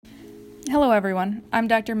Hello, everyone. I'm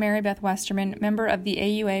Dr. Mary Beth Westerman, member of the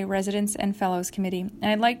AUA Residents and Fellows Committee, and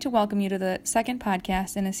I'd like to welcome you to the second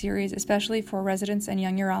podcast in a series especially for residents and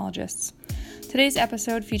young urologists. Today's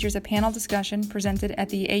episode features a panel discussion presented at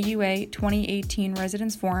the AUA 2018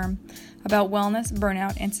 Residents Forum about wellness,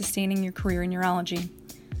 burnout, and sustaining your career in urology.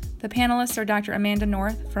 The panelists are Dr. Amanda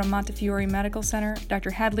North from Montefiore Medical Center,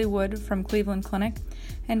 Dr. Hadley Wood from Cleveland Clinic,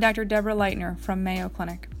 and Dr. Deborah Leitner from Mayo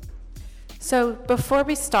Clinic. So before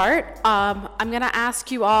we start, I'm going to ask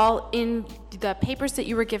you all, in the papers that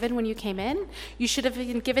you were given when you came in, you should have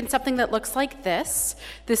been given something that looks like this.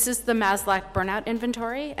 This is the Maslach Burnout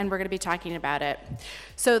Inventory, and we're going to be talking about it.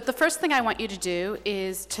 So the first thing I want you to do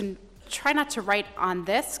is to try not to write on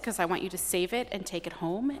this, because I want you to save it and take it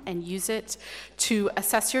home and use it to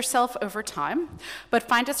assess yourself over time. But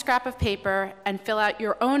find a scrap of paper and fill out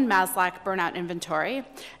your own Maslach Burnout Inventory.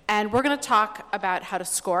 And we're going to talk about how to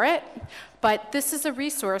score it. But this is a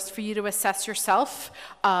resource for you to assess yourself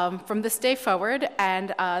from this day forward. And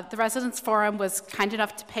the Residents Forum was kind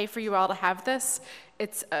enough to pay for you all to have this.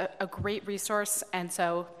 It's a great resource. And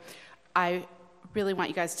so I really want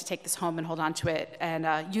you guys to take this home and hold on to it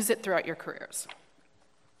and use it throughout your careers.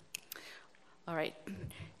 All right.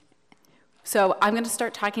 So I'm going to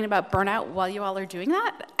start talking about burnout while you all are doing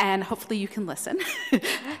that, and hopefully you can listen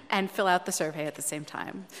and fill out the survey at the same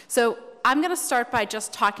time. So I'm going to start by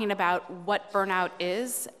just talking about what burnout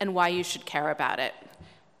is and why you should care about it.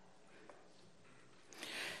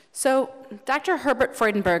 So Dr. Herbert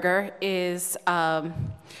Freudenberger is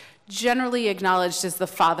generally acknowledged as the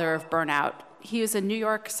father of burnout. He was a New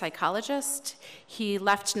York psychologist. He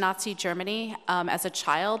left Nazi Germany as a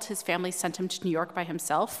child. His family sent him to New York by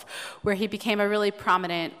himself, where he became a really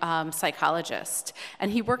prominent psychologist.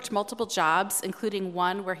 And he worked multiple jobs, including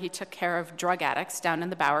one where he took care of drug addicts down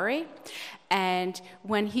in the Bowery. And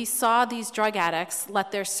when he saw these drug addicts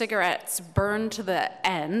let their cigarettes burn to the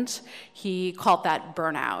end, he called that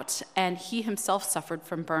burnout. And he himself suffered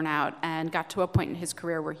from burnout and got to a point in his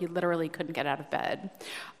career where he literally couldn't get out of bed.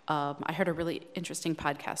 I heard a really interesting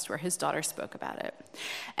podcast where his daughter spoke about it.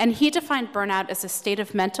 And he defined burnout as a state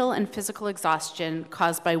of mental and physical exhaustion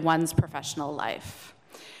caused by one's professional life.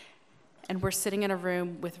 And we're sitting in a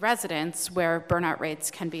room with residents where burnout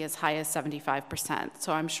rates can be as high as 75%.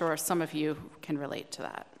 So I'm sure some of you can relate to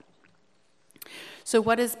that. So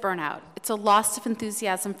what is burnout? It's a loss of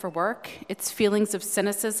enthusiasm for work. It's feelings of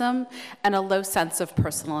cynicism and a low sense of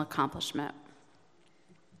personal accomplishment.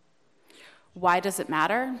 Why does it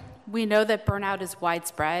matter? We know that burnout is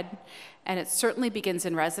widespread, and it certainly begins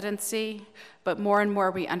in residency, but more and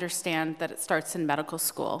more we understand that it starts in medical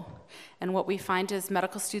school. And what we find is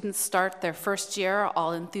medical students start their first year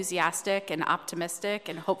all enthusiastic and optimistic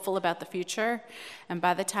and hopeful about the future, and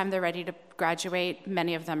by the time they're ready to graduate,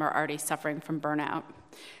 many of them are already suffering from burnout.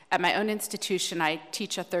 At my own institution, I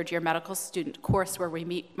teach a third-year medical student course where we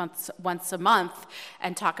meet once a month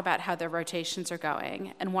and talk about how their rotations are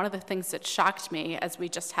going. And one of the things that shocked me, as we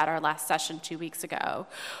just had our last session 2 weeks ago,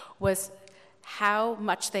 was how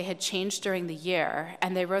much they had changed during the year.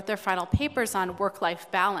 And they wrote their final papers on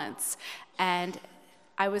work-life balance. And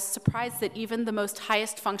I was surprised that even the most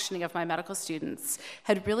highest functioning of my medical students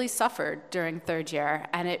had really suffered during third year.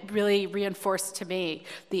 And it really reinforced to me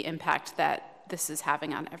the impact that this is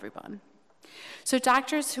having on everyone. So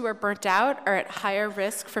doctors who are burnt out are at higher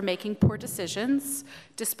risk for making poor decisions,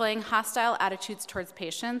 displaying hostile attitudes towards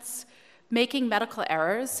patients, making medical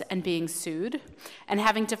errors and being sued, and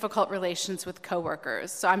having difficult relations with coworkers.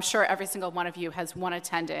 So I'm sure every single one of you has one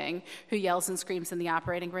attending who yells and screams in the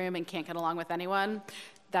operating room and can't get along with anyone.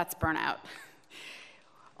 That's burnout.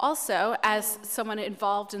 Also, as someone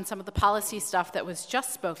involved in some of the policy stuff that was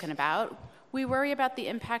just spoken about, we worry about the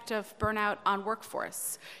impact of burnout on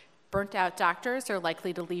workforce. Burnt out doctors are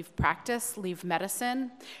likely to leave practice, leave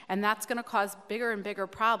medicine, and that's going to cause bigger and bigger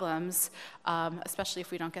problems, especially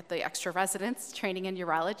if we don't get the extra residents training in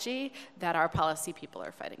urology that our policy people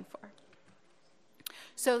are fighting for.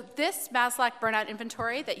 So this Maslach Burnout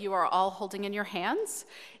Inventory that you are all holding in your hands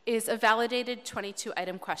is a validated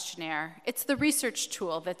 22-item questionnaire. It's the research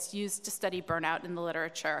tool that's used to study burnout in the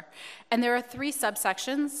literature. And there are 3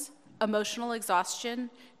 subsections: emotional exhaustion,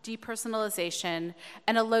 depersonalization,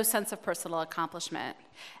 and a low sense of personal accomplishment.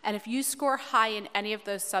 And if you score high in any of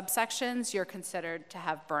those subsections, you're considered to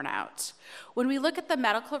have burnout. When we look at the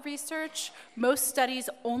medical research, most studies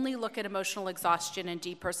only look at emotional exhaustion and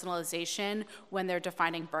depersonalization when they're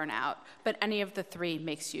defining burnout, but any of the 3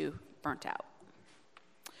 makes you burnt out.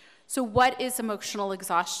 So what is emotional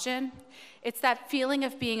exhaustion? It's that feeling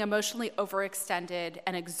of being emotionally overextended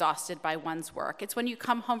and exhausted by one's work. It's when you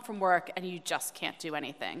come home from work and you just can't do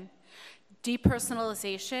anything.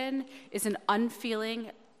 Depersonalization is an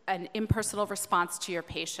unfeeling an impersonal response to your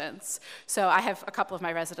patients. So I have a couple of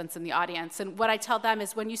my residents in the audience, and what I tell them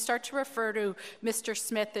is when you start to refer to Mr.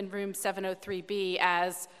 Smith in room 703B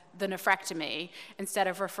as the nephrectomy, instead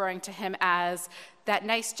of referring to him as that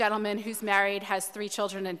nice gentleman who's married, has 3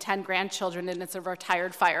 children and 10 grandchildren, and is a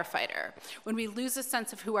retired firefighter. When we lose a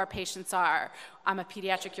sense of who our patients are, I'm a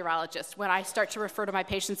pediatric urologist. When I start to refer to my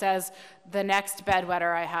patients as the next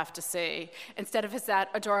bedwetter I have to see, instead of as that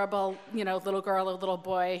adorable, little girl or little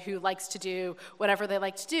boy who likes to do whatever they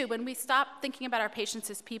like to do, when we stop thinking about our patients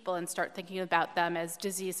as people and start thinking about them as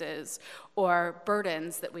diseases or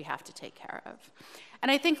burdens that we have to take care of. And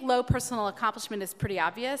I think low personal accomplishment is pretty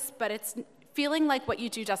obvious, but it's feeling like what you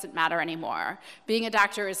do doesn't matter anymore. Being a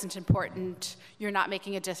doctor isn't important. You're not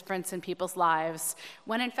making a difference in people's lives,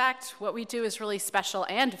 when in fact, what we do is really special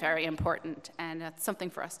and very important, and that's something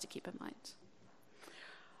for us to keep in mind.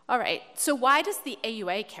 All right, so why does the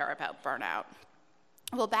AUA care about burnout?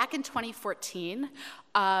 Well, back in 2014,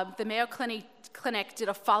 the Mayo Clinic did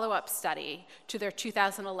a follow-up study to their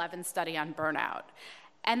 2011 study on burnout.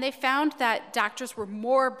 And they found that doctors were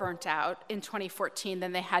more burnt out in 2014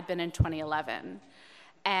 than they had been in 2011.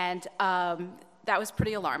 And that was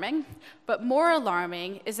pretty alarming. But more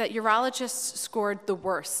alarming is that urologists scored the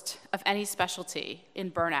worst of any specialty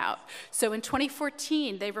in burnout. So in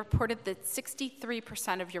 2014, they reported that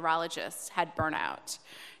 63% of urologists had burnout.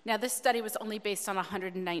 Now, this study was only based on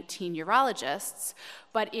 119 urologists,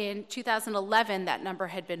 but in 2011, that number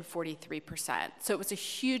had been 43%. So it was a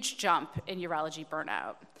huge jump in urology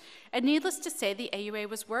burnout. And needless to say, the AUA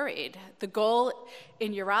was worried. The goal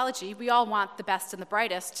in urology, we all want the best and the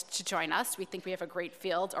brightest to join us. We think we have a great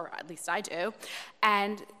field, or at least I do.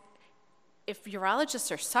 And if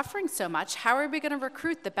urologists are suffering so much, how are we going to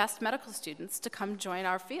recruit the best medical students to come join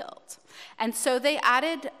our field? And so they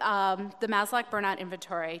added the Maslach Burnout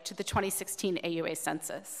Inventory to the 2016 AUA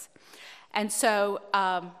census. And so,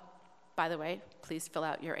 by the way, please fill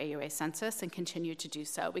out your AUA census and continue to do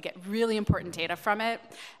so. We get really important data from it,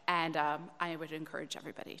 and I would encourage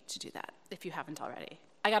everybody to do that if you haven't already.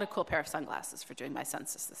 I got a cool pair of sunglasses for doing my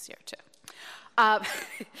census this year, too.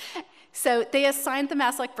 So they assigned the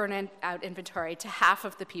Maslach Burnout Inventory to half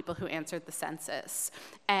of the people who answered the census.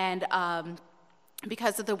 And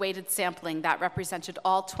because of the weighted sampling, that represented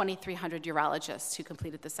all 2,300 urologists who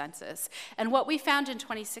completed the census. And what we found in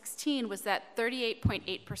 2016 was that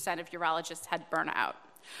 38.8% of urologists had burnout.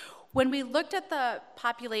 When we looked at the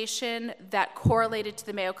population that correlated to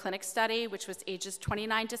the Mayo Clinic study, which was ages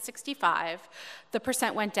 29 to 65, the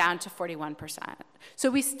percent went down to 41%. So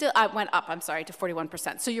we still went up, to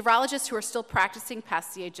 41%. So urologists who are still practicing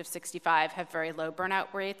past the age of 65 have very low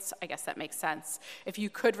burnout rates. I guess that makes sense. If you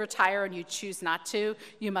could retire and you choose not to,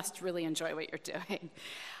 you must really enjoy what you're doing.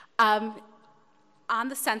 On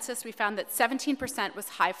the census, we found that 17% was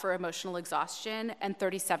high for emotional exhaustion and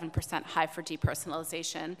 37% high for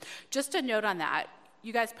depersonalization. Just a note on that,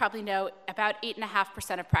 you guys probably know about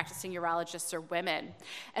 8.5% of practicing urologists are women.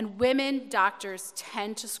 And women doctors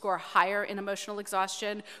tend to score higher in emotional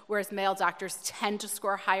exhaustion, whereas male doctors tend to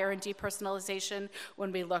score higher in depersonalization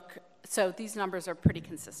when we look. So these numbers are pretty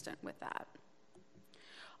consistent with that.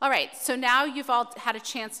 All right, so now you've all had a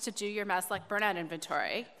chance to do your Maslach Burnout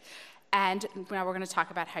Inventory. And now we're going to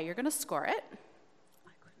talk about how you're going to score it.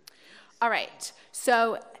 All right,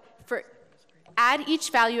 so add each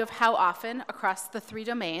value of how often across the 3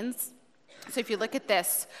 domains. So if you look at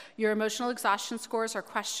this, your emotional exhaustion scores are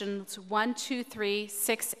questions 1, 2, 3,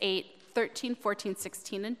 6, 8, 13, 14,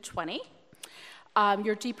 16, and 20.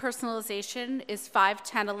 Your depersonalization is 5,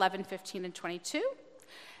 10, 11, 15, and 22.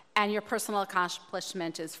 And your personal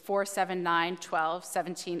accomplishment is 4, 7, 9, 12,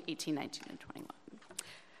 17, 18, 19, and 21.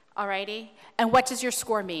 Alrighty, and what does your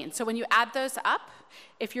score mean? So when you add those up,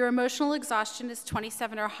 if your emotional exhaustion is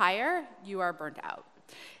 27 or higher, you are burned out.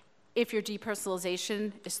 If your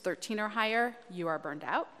depersonalization is 13 or higher, you are burned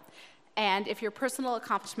out. And if your personal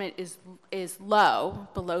accomplishment is low,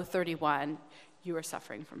 below 31, you are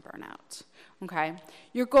suffering from burnout, okay?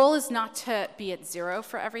 Your goal is not to be at 0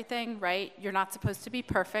 for everything, right? You're not supposed to be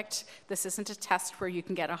perfect. This isn't a test where you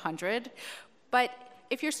can get 100, but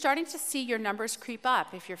if you're starting to see your numbers creep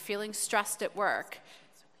up, if you're feeling stressed at work,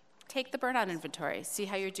 take the burnout inventory, see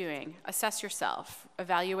how you're doing, assess yourself,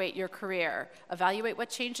 evaluate your career, evaluate what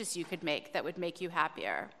changes you could make that would make you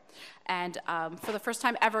happier. And for the first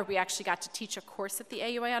time ever, we actually got to teach a course at the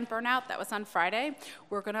AUA on burnout. That was on Friday.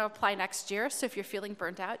 We're going to apply next year, so if you're feeling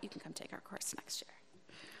burnt out, you can come take our course next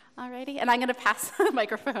year. Alrighty, and I'm going to pass the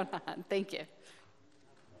microphone on. Thank you.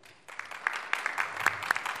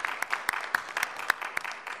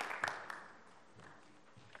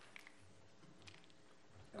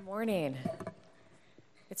 Good morning.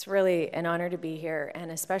 It's really an honor to be here, and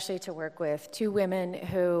especially to work with two women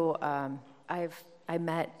who I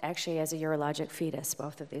met actually as a urologic fetus,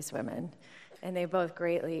 both of these women, and they both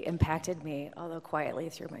greatly impacted me, although quietly,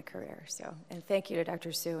 through my career. And thank you to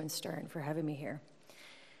Dr. Sue and Stern for having me here.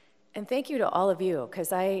 And thank you to all of you,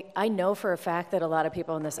 because I know for a fact that a lot of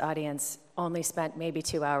people in this audience only spent maybe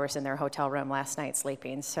 2 hours in their hotel room last night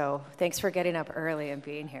sleeping, so thanks for getting up early and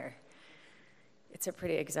being here. It's a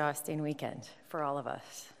pretty exhausting weekend for all of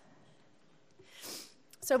us.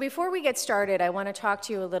 So before we get started, I want to talk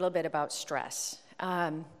to you a little bit about stress.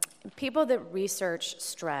 People that research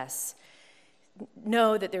stress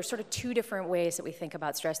know that there's sort of two different ways that we think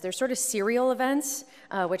about stress. There's sort of serial events,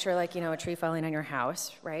 which are like, a tree falling on your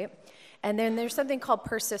house, right? And then there's something called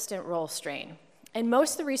persistent role strain. And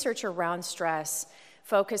most of the research around stress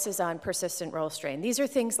focuses on persistent role strain. These are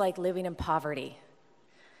things like living in poverty,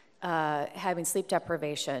 having sleep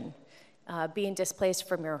deprivation, being displaced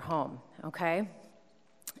from your home, okay?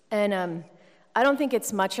 And I don't think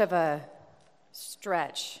it's much of a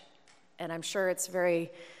stretch, and I'm sure it's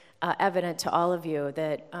very evident to all of you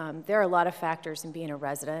that there are a lot of factors in being a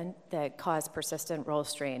resident that cause persistent role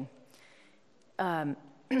strain.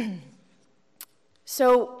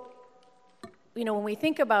 So, when we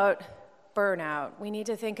think about burnout, we need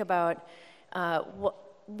to think about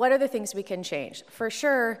what are the things we can change. For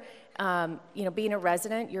sure, being a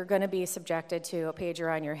resident, you're going to be subjected to a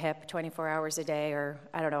pager on your hip 24 hours a day, or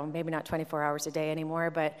I don't know, maybe not 24 hours a day anymore,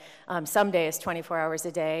 but some days 24 hours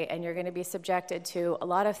a day, and you're going to be subjected to a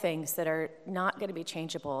lot of things that are not going to be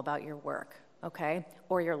changeable about your work, okay,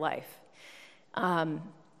 or your life. And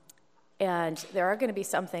there are going to be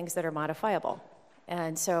some things that are modifiable.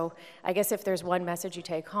 And so I guess if there's one message you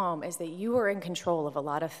take home is that you are in control of a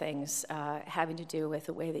lot of things having to do with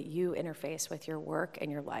the way that you interface with your work and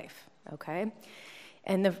your life, okay?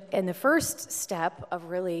 And the first step of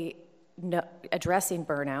really addressing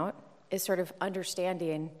burnout is sort of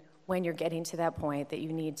understanding when you're getting to that point that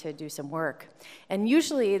you need to do some work. And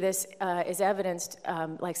usually this is evidenced,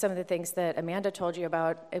 like some of the things that Amanda told you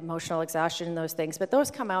about, emotional exhaustion and those things, but those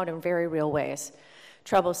come out in very real ways.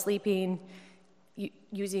 Trouble sleeping,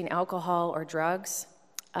 using alcohol or drugs,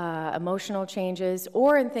 emotional changes,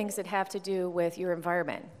 or in things that have to do with your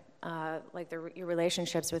environment, like your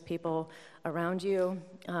relationships with people around you,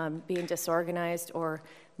 being disorganized, or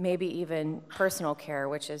maybe even personal care,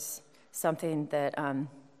 which is something that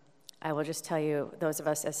I will just tell you, those of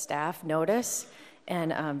us as staff notice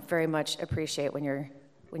and very much appreciate when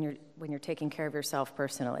you're taking care of yourself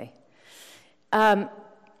personally. And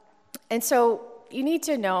so you need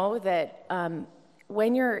to know that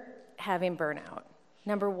when you're having burnout,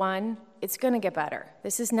 number one, it's going to get better.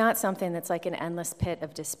 This is not something that's like an endless pit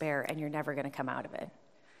of despair and you're never going to come out of it.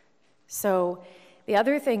 So the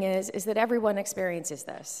other thing is that everyone experiences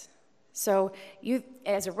this. So you,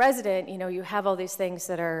 as a resident, you have all these things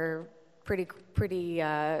that are pretty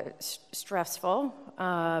stressful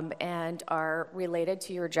and are related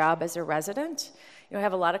to your job as a resident. You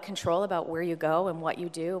have a lot of control about where you go and what you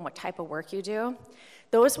do and what type of work you do.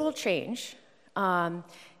 Those will change.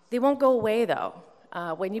 They won't go away, though.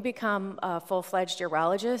 When you become a full-fledged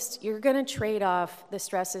urologist, you're going to trade off the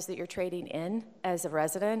stresses that you're trading in as a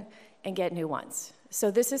resident and get new ones. So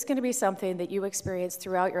this is going to be something that you experience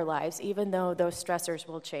throughout your lives, even though those stressors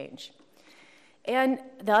will change. And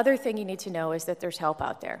the other thing you need to know is that there's help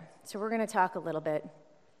out there. So we're going to talk a little bit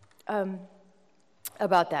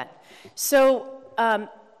about that. So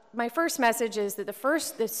my first message is that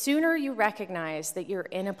the sooner you recognize that you're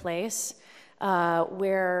in a place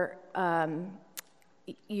where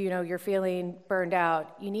you're feeling burned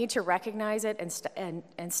out, you need to recognize it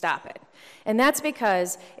and stop it. And that's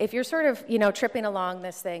because if you're sort of tripping along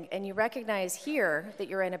this thing and you recognize here that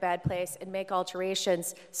you're in a bad place and make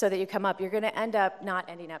alterations so that you come up, you're going to end up not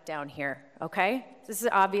ending up down here, okay? This is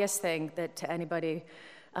an obvious thing that to anybody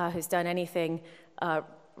who's done anything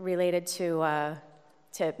related to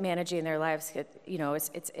managing their lives,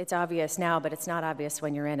 it's obvious now, but it's not obvious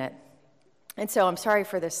when you're in it. And so I'm sorry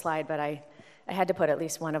for this slide, but I had to put at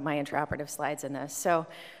least one of my intraoperative slides in this. So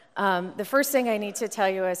the first thing I need to tell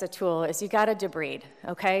you as a tool is you got to debride,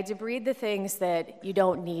 okay? Debride the things that you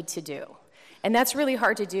don't need to do. And that's really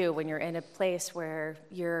hard to do when you're in a place where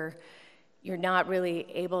you're not really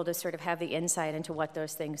able to sort of have the insight into what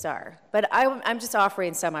those things are. But I'm just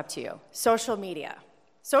offering some up to you. Social media.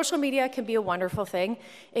 Social media can be a wonderful thing.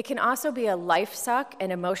 It can also be a life suck,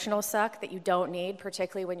 an emotional suck that you don't need,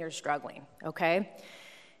 particularly when you're struggling, okay?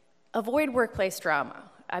 Avoid workplace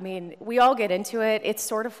drama. I mean, we all get into it. It's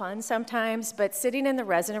sort of fun sometimes, but sitting in the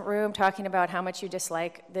resident room talking about how much you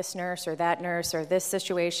dislike this nurse or this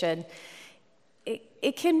situation,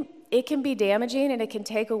 it can be damaging, and it can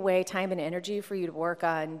take away time and energy for you to work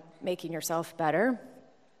on making yourself better.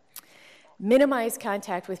 Minimize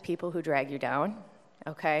contact with people who drag you down,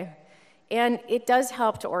 okay? And it does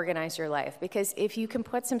help to organize your life, because if you can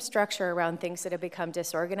put some structure around things that have become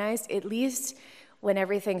disorganized, at least when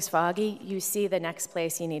everything's foggy, you see the next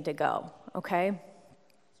place you need to go, okay?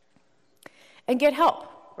 And get help,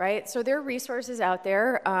 right? So there are resources out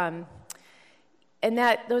there, and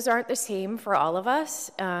those aren't the same for all of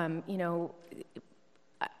us. You know,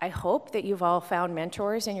 I hope that you've all found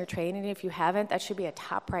mentors in your training. If you haven't, that should be a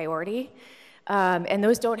top priority. And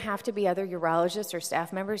those don't have to be other urologists or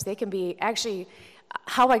staff members. They can be, actually,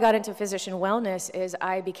 how I got into physician wellness is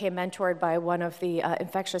I became mentored by one of the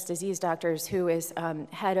infectious disease doctors who is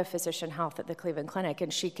head of physician health at the Cleveland Clinic,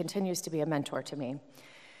 and she continues to be a mentor to me.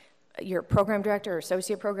 Your program director or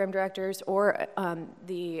associate program directors, or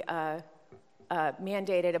the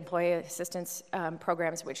mandated employee assistance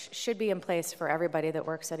programs, which should be in place for everybody that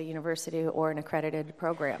works at a university or an accredited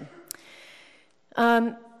program.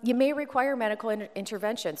 You may require medical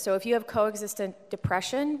intervention. So if you have coexistent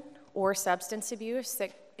depression or substance abuse that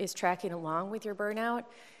is tracking along with your burnout,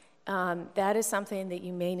 that is something that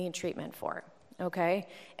you may need treatment for, okay?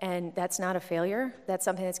 And that's not a failure. That's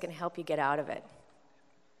something that's going to help you get out of it.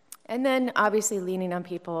 And then obviously leaning on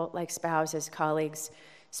people like spouses, colleagues,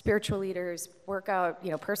 spiritual leaders, workout,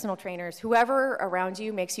 personal trainers, whoever around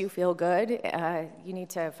you makes you feel good, you need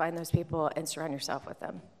to find those people and surround yourself with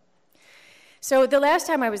them. So the last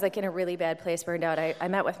time I was like in a really bad place, burned out, I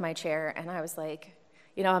met with my chair, and I was like,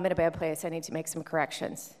 I'm in a bad place, I need to make some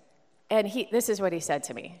corrections. And this is what he said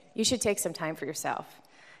to me: you should take some time for yourself.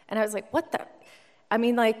 And I was like, what the? I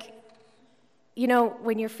mean, like,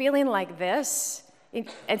 when you're feeling like this,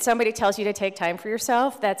 and somebody tells you to take time for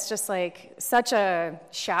yourself, that's just like such a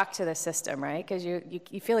shock to the system, right? Because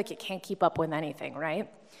you feel like you can't keep up with anything, right?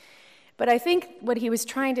 But I think what he was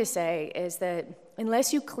trying to say is that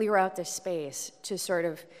unless you clear out the space to sort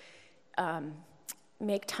of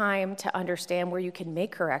make time to understand where you can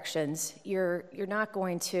make corrections, you're not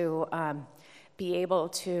going to be able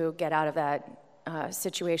to get out of that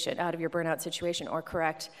situation, out of your burnout situation, or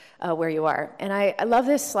correct where you are. And I love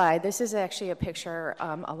this slide. This is actually a picture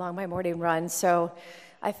along my morning run. So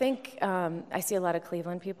I think I see a lot of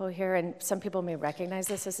Cleveland people here, and some people may recognize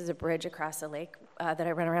this. This is a bridge across the lake that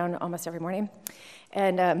I run around almost every morning.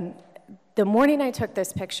 And the morning I took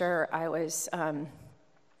this picture, I was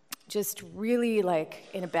just really like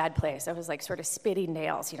in a bad place. I was like sort of spitting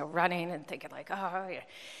nails, running and thinking like, oh, yeah.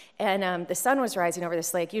 And the sun was rising over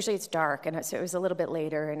this lake. Usually it's dark, and so it was a little bit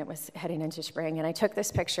later, and it was heading into spring. And I took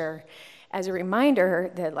this picture as a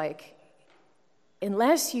reminder that, like,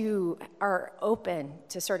 unless you are open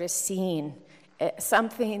to sort of seeing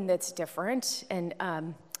something that's different, and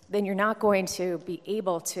then you're not going to be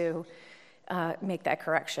able to make that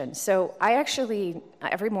correction. So I actually,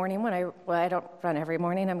 every morning I don't run every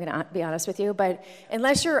morning, I'm gonna be honest with you, but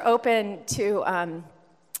unless you're open to,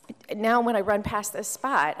 now when I run past this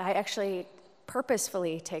spot, I actually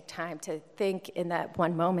purposefully take time to think in that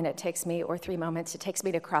one moment it takes me, or 3 moments it takes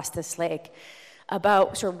me to cross this lake,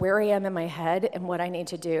 about sort of where I am in my head and what I need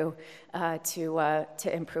to do to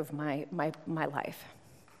improve my life.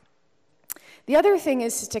 The other thing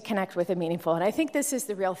is to connect with the meaningful, and I think this is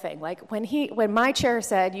the real thing. Like when my chair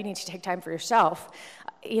said, you need to take time for yourself,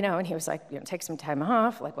 and he was like, take some time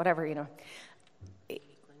off, like whatever,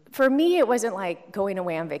 For me, it wasn't like going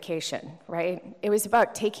away on vacation, right? It was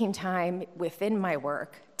about taking time within my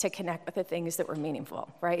work to connect with the things that were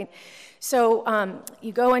meaningful, right? So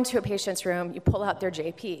you go into a patient's room, you pull out their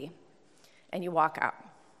JP, and you walk out.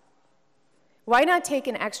 Why not take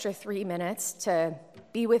an extra 3 minutes to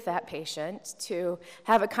be with that patient, to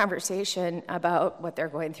have a conversation about what they're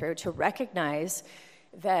going through, to recognize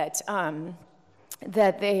that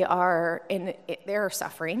that they are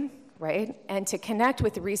suffering, right? And to connect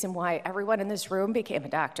with the reason why everyone in this room became a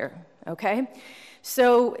doctor, okay?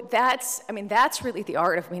 So that's really the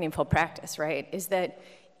art of meaningful practice, right? Is that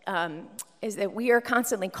we are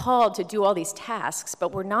constantly called to do all these tasks,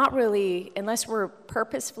 but we're not really, unless we're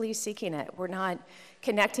purposefully seeking it, we're not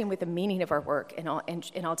connecting with the meaning of our work in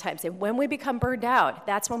all times. And when we become burned out,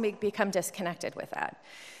 that's when we become disconnected with that.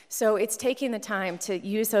 So it's taking the time to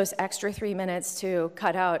use those extra 3 minutes to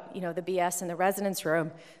cut out, the BS in the residence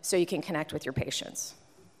room so you can connect with your patients.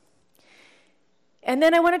 And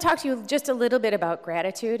then I want to talk to you just a little bit about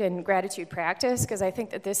gratitude and gratitude practice, because I think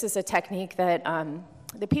that this is a technique that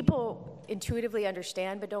that people intuitively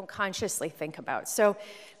understand but don't consciously think about. So,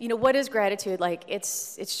 what is gratitude? Like,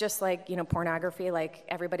 it's just like, pornography. Like,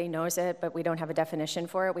 everybody knows it, but we don't have a definition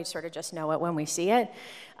for it. We sort of just know it when we see it.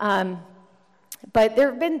 But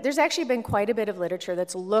there's actually been quite a bit of literature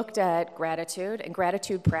that's looked at gratitude and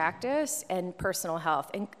gratitude practice and personal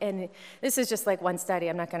health. And this is just like one study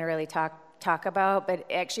I'm not going to really talk about,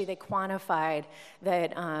 but actually they quantified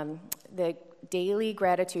that the daily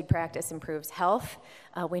gratitude practice improves health.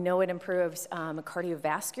 We know it improves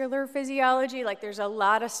cardiovascular physiology. Like, there's a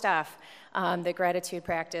lot of stuff that gratitude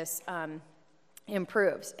practice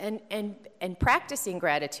improves. And practicing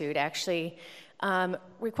gratitude actually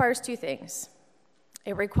requires two things.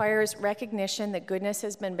 It requires recognition that goodness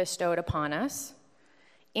has been bestowed upon us,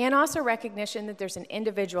 and also recognition that there's an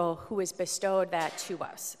individual who has bestowed that to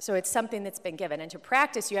us. So it's something that's been given. And to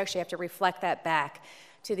practice, you actually have to reflect that back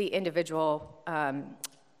to the individual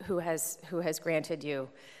who has granted you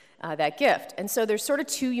that gift. And so there's sort of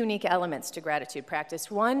two unique elements to gratitude practice.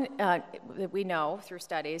 One that we know through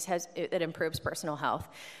studies it improves personal health.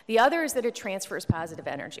 The other is that it transfers positive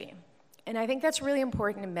energy. And I think that's really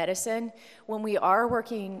important in medicine when we are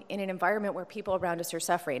working in an environment where people around us are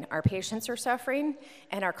suffering. Our patients are suffering,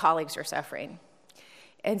 and our colleagues are suffering.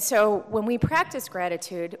 And so when we practice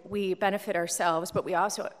gratitude, we benefit ourselves, but we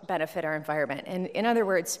also benefit our environment. And in other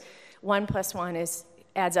words, 1 + 1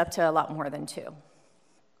 adds up to a lot more than 2.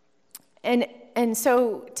 And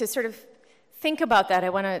so to sort of think about that,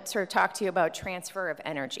 I want to sort of talk to you about transfer of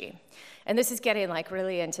energy. And this is getting like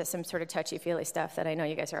really into some sort of touchy-feely stuff that I know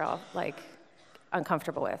you guys are all like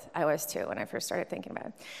uncomfortable with. I was too when I first started thinking about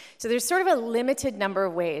it. So there's sort of a limited number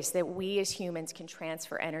of ways that we as humans can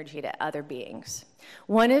transfer energy to other beings.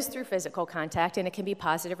 One is through physical contact, and it can be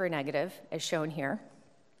positive or negative, as shown here.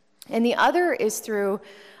 And the other is through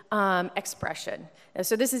expression.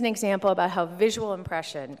 So this is an example about how visual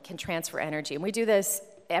impression can transfer energy. And we do this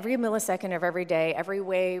every millisecond of every day, every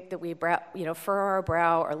way that we furrow our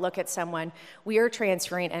brow or look at someone, we are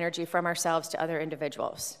transferring energy from ourselves to other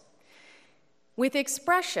individuals. With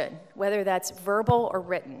expression, whether that's verbal or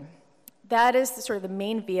written, that is sort of the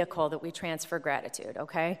main vehicle that we transfer gratitude,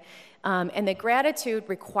 okay? And the gratitude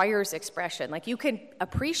requires expression. Like, you can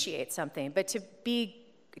appreciate something, but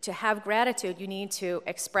to have gratitude, you need to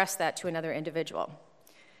express that to another individual.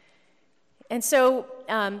 And so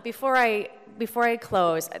before I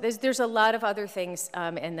close, there's a lot of other things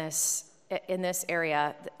in this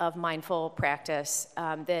area of mindful practice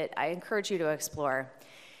that I encourage you to explore.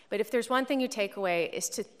 But if there's one thing you take away, is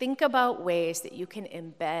to think about ways that you can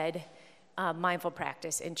embed mindful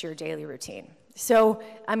practice into your daily routine. So,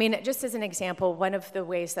 I mean, just as an example, one of the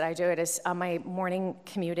ways that I do it is on my morning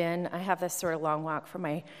commute in, I have this sort of long walk from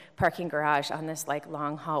my parking garage on this like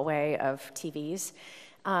long hallway of TVs.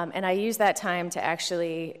 And I use that time to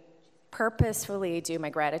actually purposefully do my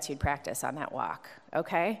gratitude practice on that walk,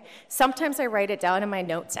 okay? Sometimes I write it down in my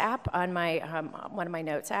notes app on my, one of my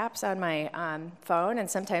notes apps on my phone, and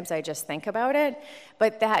sometimes I just think about it.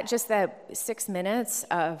 But that 6 minutes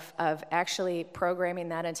of actually programming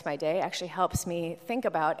that into my day actually helps me think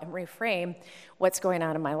about and reframe what's going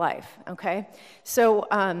on in my life, okay? So,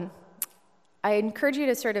 I encourage you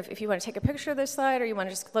to sort of, if you want to take a picture of this slide or you want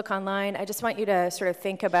to just look online, I just want you to sort of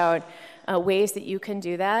think about ways that you can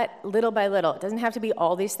do that little by little. It doesn't have to be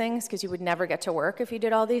all these things, because you would never get to work if you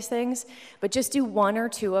did all these things, but just do 1 or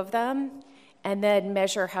 2 of them and then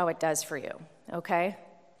measure how it does for you, okay?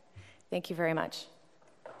 Thank you very much.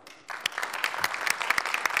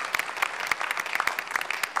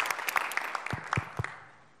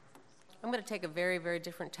 I'm going to take a very, very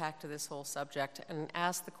different tack to this whole subject and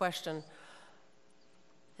ask the question,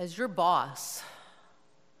 as your boss,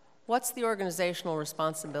 what's the organizational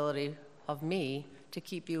responsibility of me to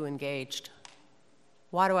keep you engaged?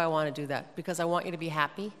 Why do I want to do that? Because I want you to be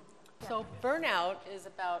happy? So burnout is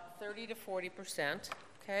about 30 to 40%,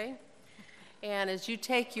 okay? And as you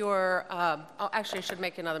take your, actually I should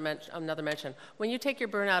make another mention. When you take your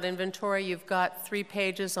burnout inventory, you've got 3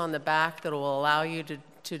 pages on the back that will allow you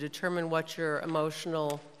to determine what your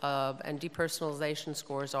emotional and depersonalization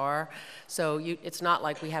scores are. So it's not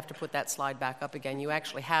like we have to put that slide back up again. You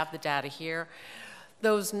actually have the data here.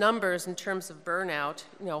 Those numbers in terms of burnout,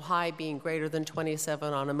 high being greater than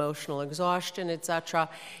 27 on emotional exhaustion, etc.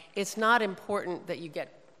 It's not important that you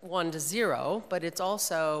get 1 to 0, but it's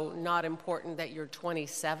also not important that you're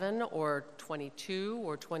 27 or 22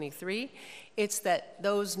 or 23. It's that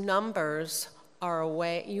those numbers are a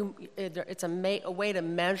way, it's a way to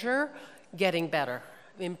measure getting better,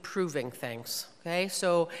 improving things, okay?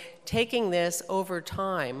 So taking this over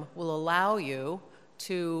time will allow you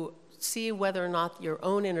to see whether or not your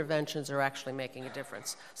own interventions are actually making a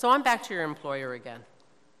difference. So I'm back to your employer again,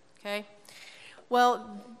 okay?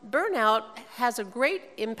 Well, burnout has a great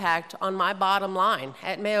impact on my bottom line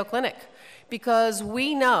at Mayo Clinic, because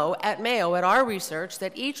we know at Mayo, at our research,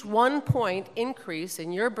 that each 1 point increase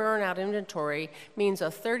in your burnout inventory means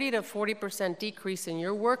a 30 to 40% decrease in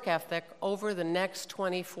your work ethic over the next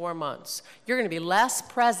 24 months. You're going to be less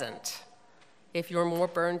present if you're more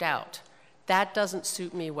burned out. That doesn't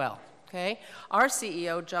suit me well, okay? Our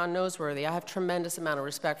CEO, John Noseworthy, I have tremendous amount of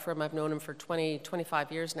respect for him. I've known him for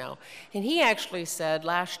 25 years now. And he actually said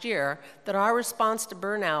last year that our response to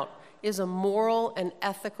burnout is a moral and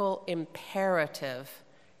ethical imperative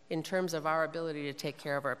in terms of our ability to take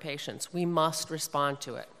care of our patients. We must respond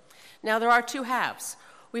to it. Now, there are two halves.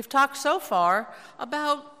 We've talked so far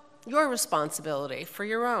about your responsibility for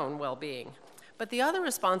your own well-being. But the other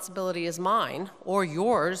responsibility is mine, or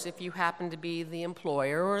yours if you happen to be the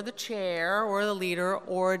employer or the chair or the leader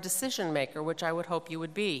or a decision maker, which I would hope you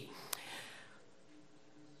would be.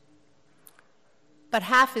 But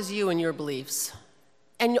half is you and your beliefs.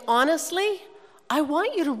 And honestly, I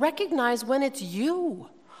want you to recognize when it's you.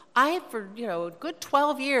 I, for a good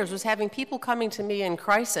 12 years, was having people coming to me in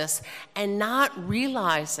crisis and not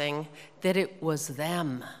realizing that it was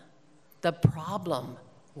them. The problem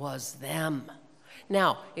was them.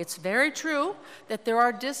 Now, it's very true that there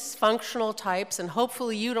are dysfunctional types, and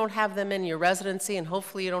hopefully you don't have them in your residency, and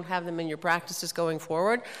hopefully you don't have them in your practices going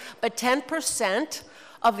forward, but 10%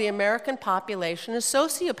 of the American population is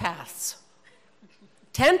sociopaths.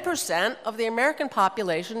 10% of the American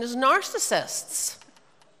population is narcissists.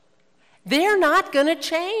 They're not going to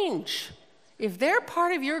change. If they're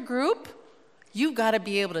part of your group, you've got to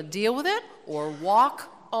be able to deal with it or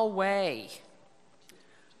walk away.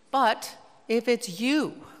 But if it's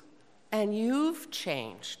you and you've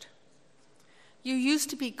changed, you used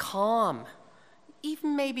to be calm,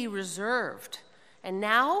 even maybe reserved, and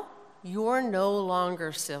now you're no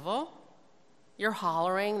longer civil. You're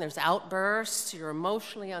hollering, there's outbursts, you're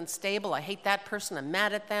emotionally unstable, I hate that person, I'm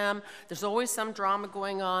mad at them, there's always some drama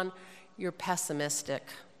going on. You're pessimistic.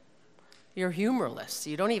 You're humorless.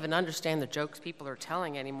 You don't even understand the jokes people are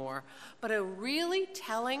telling anymore. But a really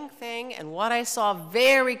telling thing, and what I saw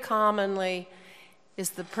very commonly,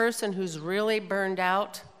 is the person who's really burned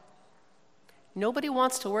out, nobody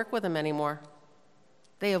wants to work with them anymore.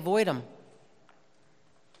 They avoid them.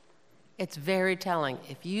 It's very telling.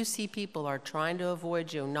 If you see people are trying to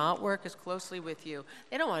avoid you, not work as closely with you,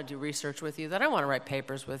 they don't want to do research with you, they don't want to write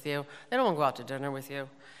papers with you, they don't want to go out to dinner with you.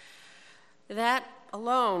 That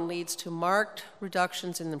alone leads to marked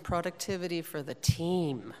reductions in the productivity for the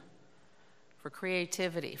team, for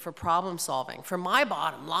creativity, for problem solving, for my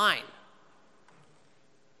bottom line.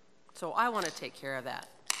 So I want to take care of that.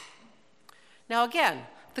 Now again,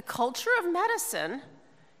 the culture of medicine,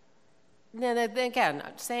 then again,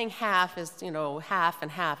 saying half is, half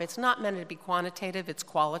and half. It's not meant to be quantitative, it's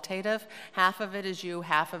qualitative. Half of it is you,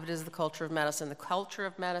 half of it is the culture of medicine. The culture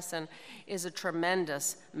of medicine is a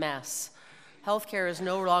tremendous mess. Healthcare is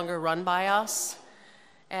no longer run by us.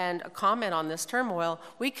 And a comment on this turmoil,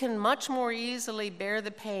 we can much more easily bear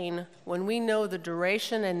the pain when we know the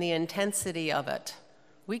duration and the intensity of it.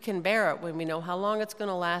 We can bear it when we know how long it's going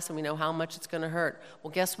to last and we know how much it's going to hurt.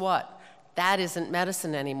 Well, guess what? That isn't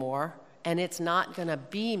medicine anymore, and it's not going to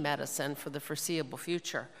be medicine for the foreseeable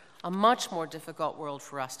future. A much more difficult world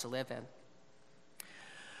for us to live in.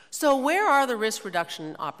 So where are the risk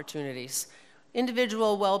reduction opportunities?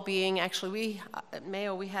 Individual well-being, actually at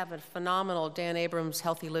Mayo we have a phenomenal Dan Abrams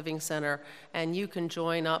Healthy Living Center, and you can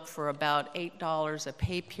join up for about $8 a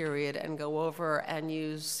pay period and go over and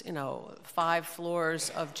use 5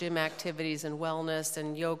 floors of gym activities and wellness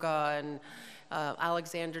and yoga and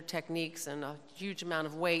Alexander techniques and a huge amount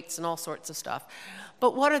of weights and all sorts of stuff.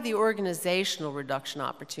 But what are the organizational reduction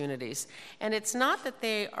opportunities? And it's not that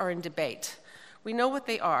they are in debate. We know what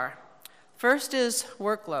they are. First is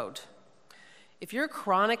workload. If you're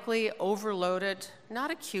chronically overloaded, not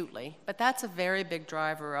acutely, but that's a very big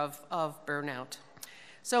driver of burnout.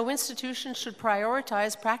 So institutions should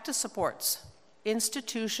prioritize practice supports.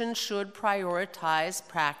 Institutions should prioritize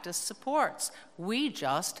practice supports. We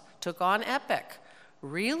just took on Epic.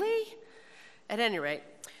 Really? At any rate,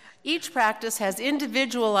 each practice has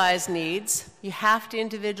individualized needs. You have to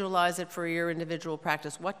individualize it for your individual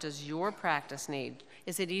practice. What does your practice need?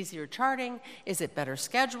 Is it easier charting? Is it better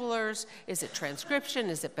schedulers? Is it transcription?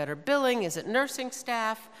 Is it better billing? Is it nursing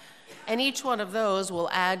staff? And each one of those will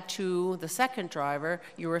add to the second driver,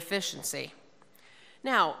 your efficiency.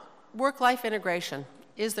 Now, work-life integration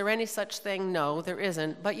Is there any such thing? No, there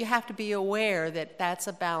isn't. But you have to be aware that that's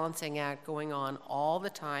a balancing act going on all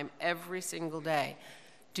the time, every single day.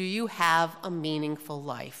 Do you have a meaningful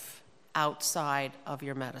life outside of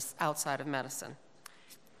medicine?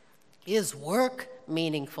 Is work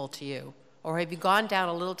meaningful to you? Or have you gone down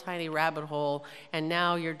a little tiny rabbit hole and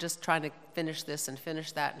now you're just trying to finish this and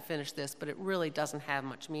finish that and finish this, but it really doesn't have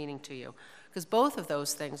much meaning to you? Because both of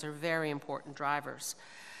those things are very important drivers.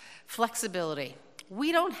 Flexibility.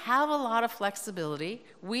 We don't have a lot of flexibility.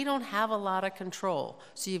 We don't have a lot of control.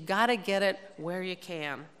 So you've got to get it where you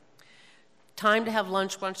can. Time to have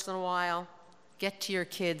lunch once in a while. Get to your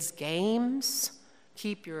kids' games.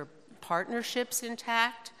 Keep your partnerships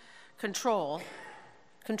intact. Control.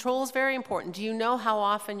 Control is very important. Do you know how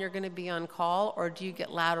often you're going to be on call, or do you get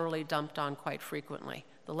laterally dumped on quite frequently?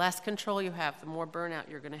 The less control you have, the more burnout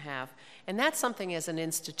you're going to have. And that's something as an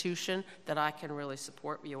institution that I can really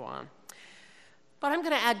support you on. But I'm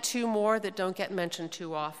going to add 2 more that don't get mentioned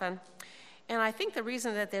too often. And I think the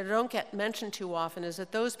reason that they don't get mentioned too often is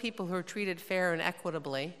that those people who are treated fair and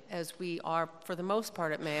equitably, as we are for the most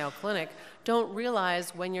part at Mayo Clinic, don't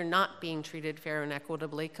realize when you're not being treated fair and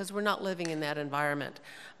equitably because we're not living in that environment.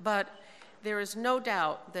 But there is no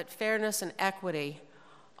doubt that fairness and equity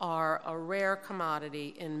are a rare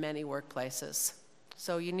commodity in many workplaces.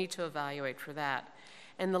 So you need to evaluate for that.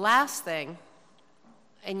 And the last thing,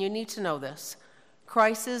 and you need to know this,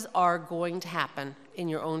 crises are going to happen in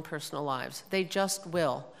your own personal lives. They just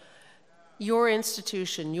will. Your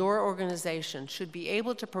institution, your organization should be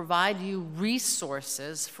able to provide you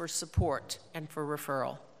resources for support and for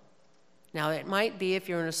referral. Now, it might be if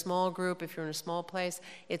you're in a small group, if you're in a small place,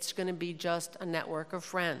 it's going to be just a network of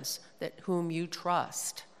friends whom you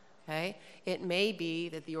trust. Okay? It may be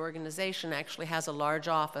that the organization actually has a large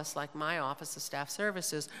office, like my office of staff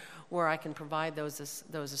services, where I can provide those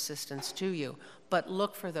assistance to you. But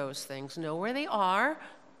look for those things. Know where they are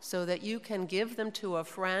so that you can give them to a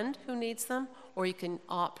friend who needs them, or you can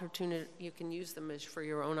use them for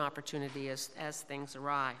your own opportunity as things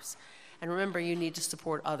arise. And remember, you need to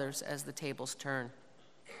support others as the tables turn.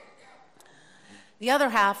 The other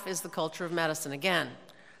half is the culture of medicine. Again,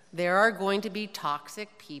 there are going to be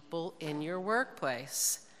toxic people in your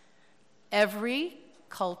workplace. Every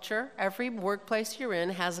culture, every workplace you're in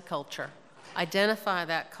has a culture. Identify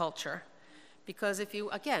that culture. Because if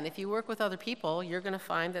you work with other people, you're going to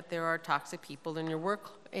find that there are toxic people in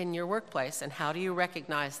your workplace. And how do you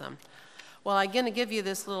recognize them? Well, I'm going to give you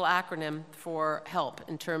this little acronym for help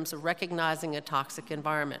in terms of recognizing a toxic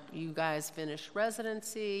environment. You guys finish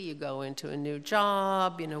residency, you go into a new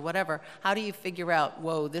job, whatever. How do you figure out,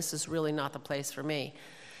 whoa, this is really not the place for me?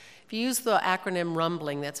 If you use the acronym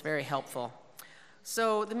RUMBLING, that's very helpful.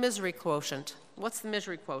 So the misery quotient. What's the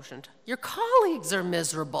misery quotient? Your colleagues are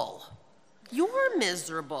miserable. You're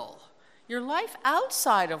miserable. Your life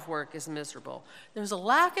outside of work is miserable. There's a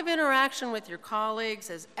lack of interaction with your colleagues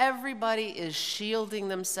as everybody is shielding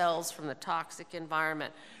themselves from the toxic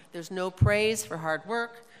environment. There's no praise for hard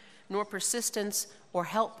work, nor persistence or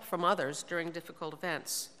help from others during difficult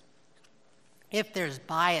events. If there's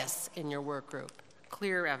bias in your work group,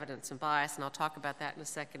 clear evidence of bias, and I'll talk about that in a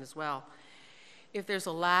second as well. If there's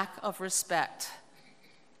a lack of respect,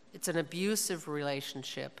 it's an abusive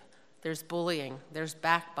relationship. There's bullying, there's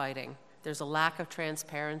backbiting. There's a lack of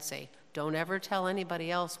transparency. Don't ever tell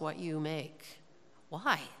anybody else what you make.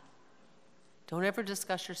 Why? Don't ever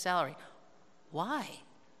discuss your salary. Why?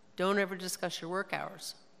 Don't ever discuss your work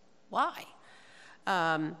hours. Why?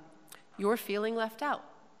 You're feeling left out.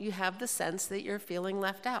 You have the sense that you're feeling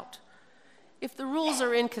left out. If the rules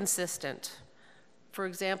are inconsistent, for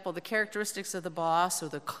example, the characteristics of the boss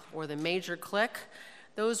or the major clique,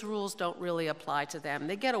 those rules don't really apply to them.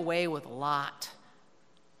 They get away with a lot.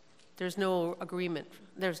 There's no agreement.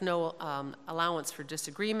 There's no allowance for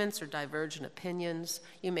disagreements or divergent opinions.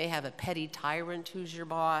 You may have a petty tyrant who's your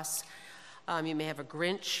boss. You may have a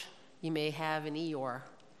Grinch. You may have an Eeyore,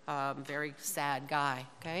 very sad guy,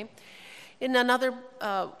 okay? And another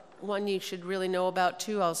one you should really know about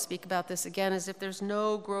too, I'll speak about this again, is if there's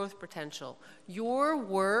no growth potential. Your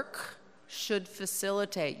work should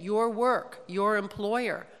facilitate your work, your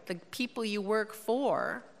employer, the people you work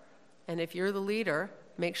for, and if you're the leader,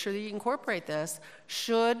 make sure that you incorporate this,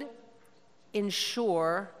 should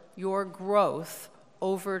ensure your growth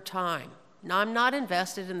over time. Now, I'm not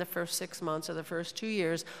invested in the first 6 months or the first 2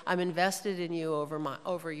 years. I'm invested in you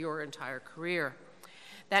over your entire career.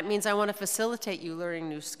 That means I want to facilitate you learning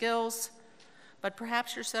new skills, but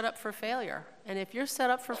perhaps you're set up for failure. And if you're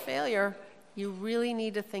set up for failure, you really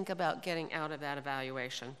need to think about getting out of that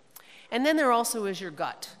evaluation. And then there also is your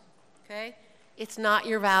gut, okay? It's not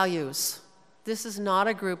your values. This is not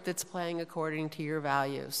a group that's playing according to your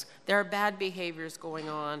values. There are bad behaviors going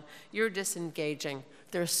on. You're disengaging.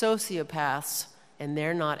 They're sociopaths, and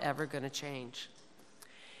they're not ever going to change.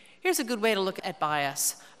 Here's a good way to look at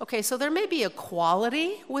bias. Okay, so there may be a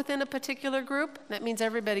quality within a particular group. That means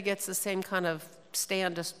everybody gets the same kind of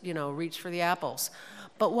stand to, reach for the apples.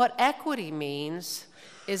 But what equity means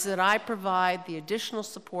is that I provide the additional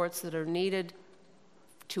supports that are needed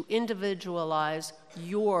to individualize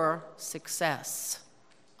your success.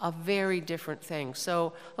 A very different thing.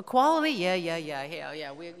 So equality, yeah.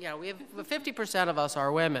 We have 50% of us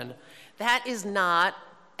are women. That is not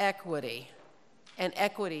equity. And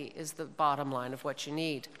equity is the bottom line of what you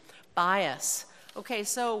need. Bias. Okay,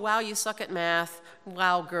 so wow, you suck at math.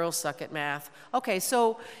 Wow, girls suck at math. Okay,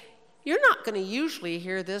 so you're not going to usually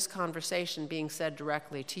hear this conversation being said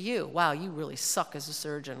directly to you. Wow, you really suck as a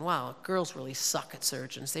surgeon. Wow, girls really suck at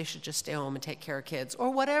surgeons. They should just stay home and take care of kids, or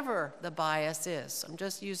whatever the bias is. I'm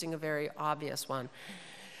just using a very obvious one.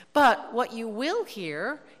 But what you will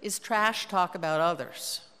hear is trash talk about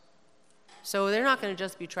others. So they're not going to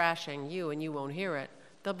just be trashing you and you won't hear it.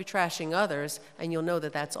 They'll be trashing others, and you'll know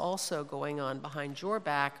that that's also going on behind your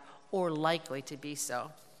back, or likely to be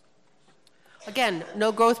so. Again,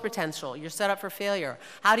 no growth potential. You're set up for failure.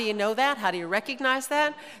 How do you know that? How do you recognize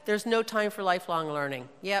that? There's no time for lifelong learning.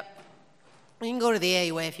 Yep. You can go to the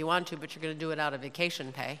AUA if you want to, but you're going to do it out of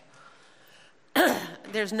vacation pay.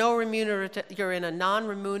 There's no remunerative, you're in a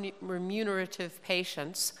non-remunerative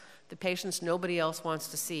patients, the patients nobody else wants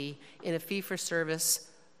to see, in a fee-for-service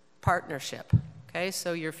partnership. Okay,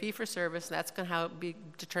 so your fee-for-service, that's going to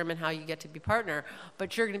determine how you get to be partner,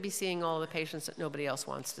 but you're going to be seeing all the patients that nobody else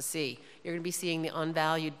wants to see. You're going to be seeing the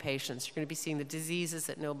unvalued patients. You're going to be seeing the diseases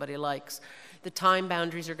that nobody likes. The time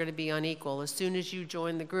boundaries are going to be unequal. As soon as you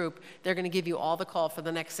join the group, they're going to give you all the call for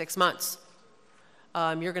the next 6 months.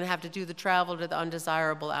 You're going to have to do the travel to the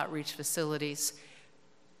undesirable outreach facilities.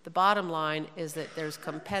 The bottom line is that there's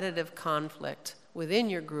competitive conflict within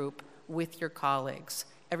your group with your colleagues.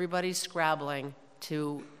 Everybody's scrabbling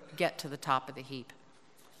to get to the top of the heap.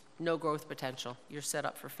 No growth potential. You're set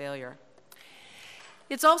up for failure.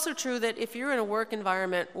 It's also true that if you're in a work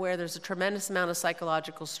environment where there's a tremendous amount of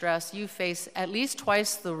psychological stress, you face at least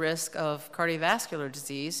twice the risk of cardiovascular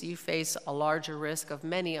disease. You face a larger risk of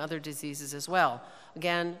many other diseases as well.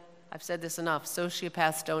 Again, I've said this enough.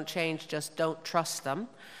 Sociopaths don't change, just don't trust them.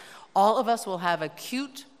 All of us will have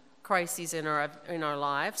acute crises in our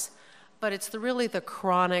lives, but it's really the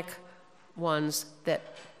chronic ones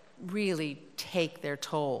that really take their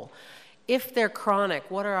toll. If they're chronic,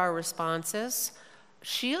 what are our responses?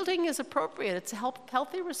 Shielding is appropriate. It's a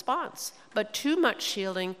healthy response. But too much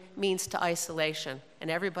shielding means to isolation, and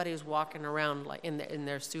everybody is walking around like in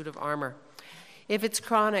their suit of armor. If it's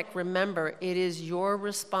chronic, remember, it is your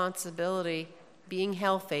responsibility, being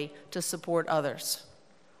healthy, to support others.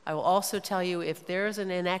 I will also tell you, if there's an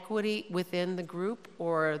inequity within the group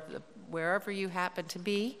or wherever you happen to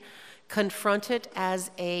be, confront it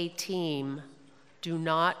as a team. Do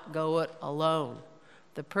not go it alone.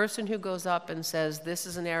 The person who goes up and says, this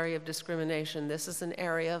is an area of discrimination, this is an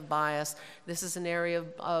area of bias, this is an area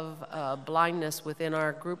of blindness within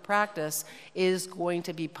our group practice, is going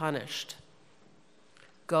to be punished.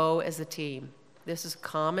 Go as a team. This is a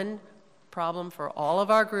common problem for all of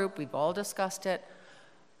our group. We've all discussed it.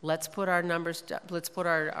 Let's put our numbers, let's put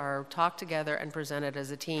our talk together and present it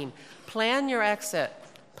as a team. Plan your exit.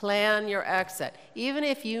 Plan your exit. Even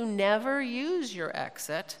if you never use your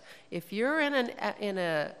exit, if you're in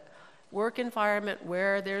a work environment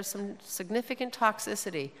where there's some significant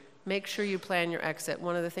toxicity, make sure you plan your exit.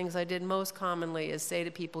 One of the things I did most commonly is say to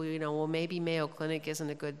people, well, maybe Mayo Clinic isn't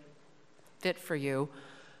a good fit for you.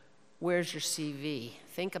 Where's your CV?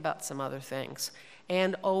 Think about some other things.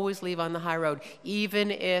 And always leave on the high road, even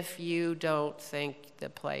if you don't think the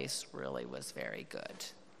place really was very good.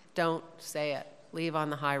 Don't say it. Leave on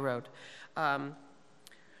the high road. And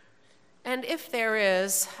if there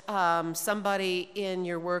is somebody in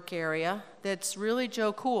your work area that's really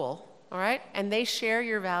Joe Cool, all right, and they share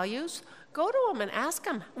your values, go to them and ask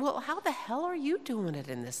them, well, how the hell are you doing it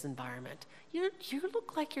in this environment? You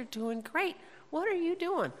look like you're doing great. What are you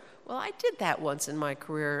doing? Well, I did that once in my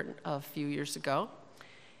career a few years ago.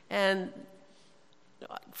 And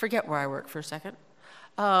forget where I work for a second.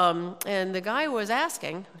 And the guy who was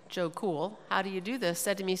asking, Joe Cool, how do you do this,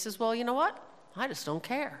 said to me, he says, well, you know what? I just don't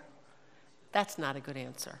care. That's not a good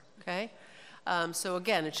answer, okay? So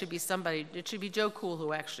again, it should be Joe Cool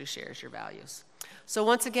who actually shares your values. So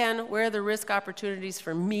once again, where are the risk opportunities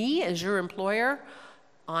for me as your employer?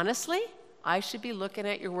 Honestly, I should be looking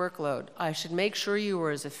at your workload. I should make sure you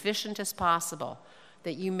are as efficient as possible.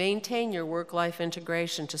 that you maintain your work-life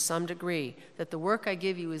integration to some degree, that the work I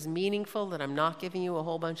give you is meaningful, that I'm not giving you a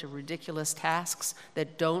whole bunch of ridiculous tasks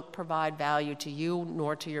that don't provide value to you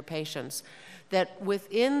nor to your patients, that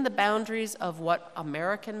within the boundaries of what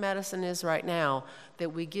American medicine is right now, that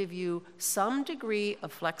we give you some degree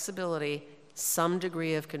of flexibility, some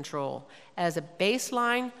degree of control. As a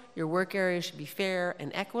baseline, your work area should be fair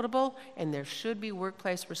and equitable, and there should be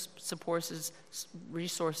workplace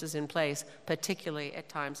resources in place, particularly at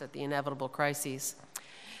times at the inevitable crises.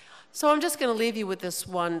 So I'm just going to leave you with this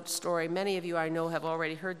one story. Many of you I know have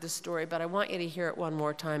already heard this story, but I want you to hear it one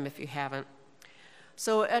more time if you haven't.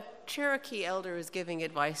 So a Cherokee elder is giving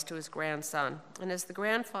advice to his grandson, and as the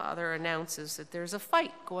grandfather announces that there's a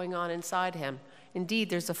fight going on inside him, indeed,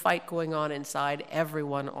 there's a fight going on inside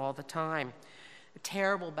everyone all the time. A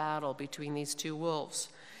terrible battle between these two wolves.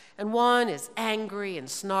 And one is angry and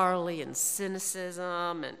snarly and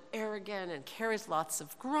cynicism and arrogant and carries lots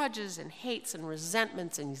of grudges and hates and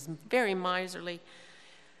resentments, and he's very miserly.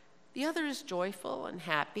 The other is joyful and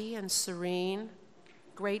happy and serene,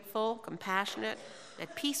 grateful, compassionate,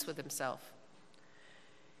 at peace with himself.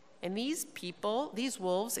 And these people, these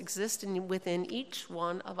wolves, exist within each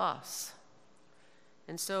one of us.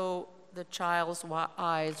 And so the child's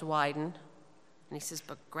eyes widen, and he says,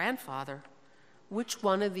 "But grandfather, which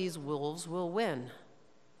one of these wolves will win?"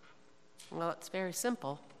 Well, it's very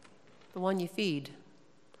simple. The one you feed.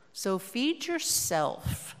 So feed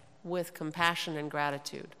yourself with compassion and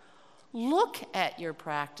gratitude. Look at your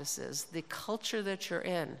practices, the culture that you're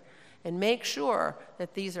in, and make sure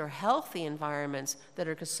that these are healthy environments that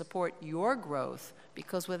are going to support your growth,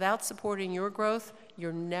 because without supporting your growth,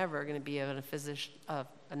 you're never going to be an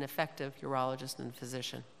effective urologist and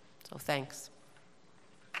physician. So thanks.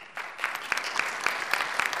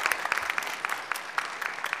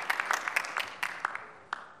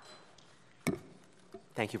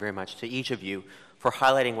 Thank you very much to each of you for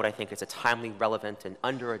highlighting what I think is a timely, relevant, and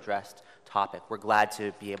under-addressed topic. We're glad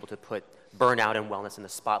to be able to put burnout and wellness in the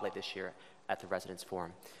spotlight this year at the Residents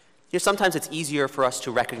Forum. You know, sometimes it's easier for us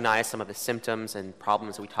to recognize some of the symptoms and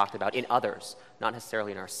problems that we talked about in others, not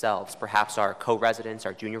necessarily in ourselves, perhaps our co-residents,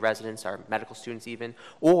 our junior residents, our medical students even,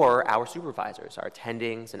 or our supervisors, our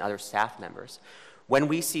attendings, and other staff members. When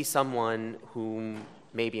we see someone who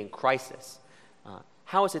may be in crisis,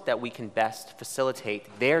 how is it that we can best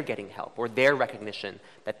facilitate their getting help or their recognition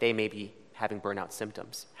that they may be having burnout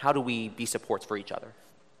symptoms? How do we be supports for each other?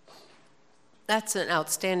 That's an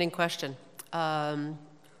outstanding question,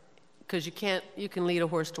 because you can lead a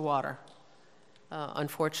horse to water,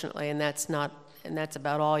 unfortunately, and that's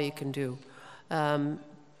about all you can do.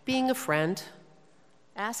 Being a friend,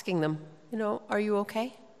 asking them, are you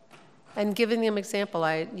okay? And giving them example.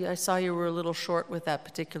 I saw you were a little short with that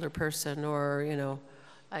particular person, or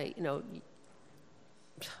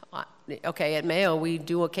okay, at Mayo, we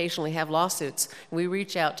do occasionally have lawsuits. We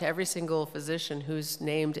reach out to every single physician who's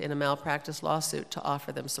named in a malpractice lawsuit to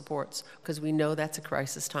offer them supports, because we know that's a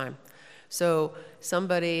crisis time. So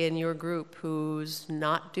somebody in your group who's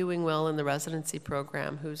not doing well in the residency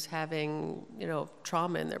program, who's having,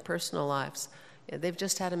 trauma in their personal lives, they've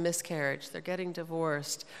just had a miscarriage, they're getting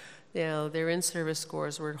divorced, their in-service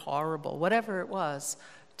scores were horrible, whatever it was,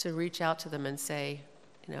 to reach out to them and say,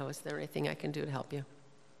 is there anything I can do to help you?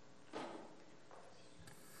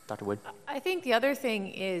 Dr. Wood? I think the other thing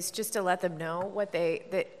is just to let them know what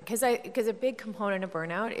because a big component of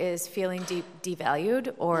burnout is feeling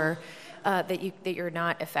devalued, or that you're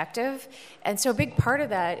not effective. And so a big part of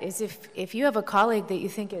that is if you have a colleague that you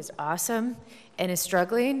think is awesome and is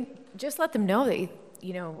struggling, just let them know that you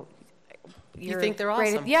think they're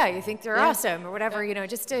awesome. You think they're awesome, or whatever.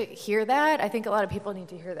 Just to hear that. I think a lot of people need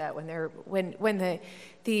to hear that when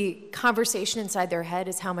the conversation inside their head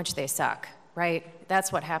is how much they suck. Right?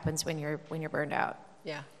 That's what happens when you're burned out.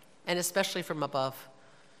 Yeah, and especially from above.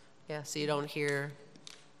 Yeah, so you don't hear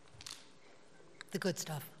the good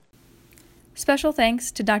stuff. Special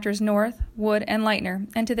thanks to Drs. North, Wood, and Leitner,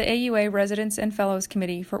 and to the AUA Residents and Fellows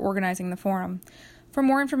Committee for organizing the forum. For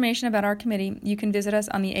more information about our committee, you can visit us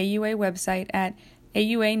on the AUA website at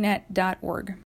auanet.org.